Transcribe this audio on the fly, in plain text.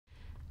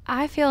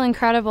I feel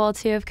incredible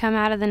to have come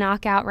out of the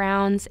knockout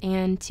rounds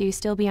and to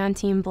still be on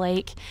Team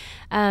Blake.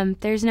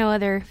 There's no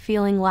other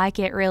feeling like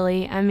it,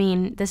 really. I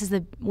mean, this is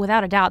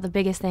without a doubt the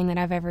biggest thing that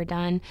I've ever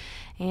done,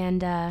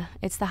 and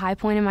it's the high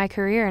point of my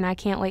career, and I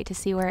can't wait to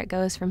see where it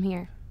goes from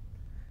here.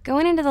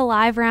 Going into the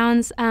live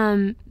rounds,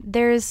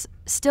 there's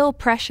still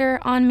pressure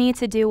on me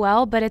to do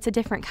well, but it's a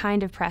different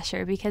kind of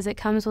pressure because it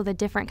comes with a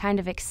different kind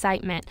of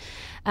excitement.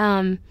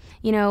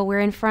 We're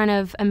in front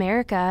of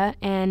America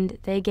and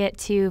they get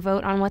to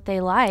vote on what they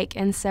like,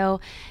 and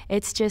so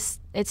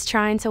it's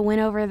trying to win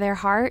over their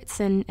hearts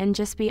and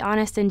just be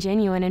honest and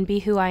genuine and be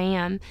who I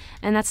am,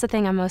 and that's the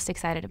thing I'm most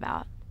excited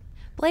about.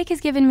 Blake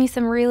has given me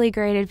some really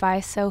great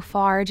advice so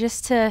far,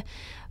 just to,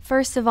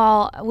 first of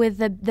all, with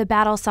the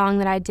battle song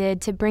that I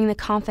did, to bring the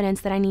confidence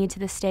that I need to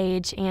the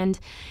stage. And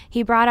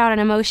he brought out an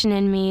emotion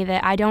in me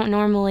that I don't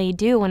normally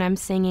do when I'm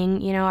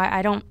singing.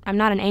 I'm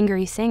not an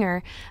angry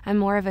singer. I'm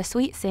more of a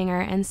sweet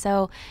singer. And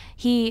so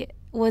he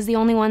was the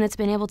only one that's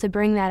been able to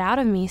bring that out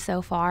of me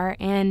so far.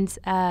 And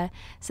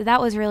so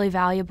that was really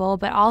valuable.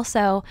 But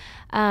also,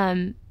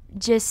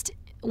 just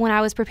when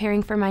I was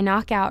preparing for my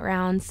knockout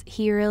rounds,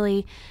 he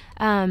really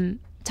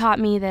taught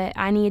me that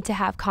I need to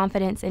have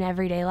confidence in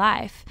everyday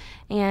life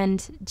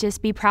and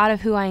just be proud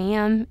of who I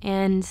am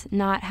and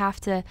not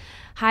have to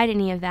hide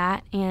any of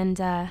that, and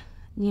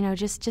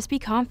just be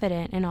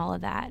confident in all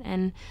of that.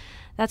 And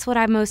that's what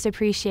I most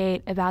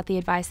appreciate about the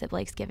advice that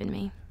Blake's given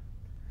me.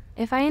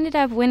 If I ended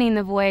up winning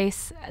The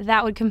Voice,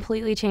 that would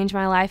completely change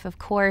my life, of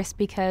course,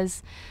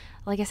 because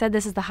like I said,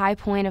 this is the high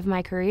point of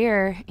my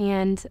career,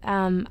 and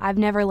I've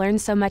never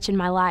learned so much in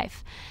my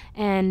life.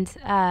 And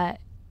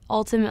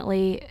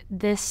ultimately,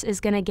 this is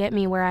going to get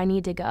me where I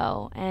need to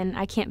go, and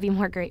I can't be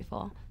more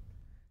grateful.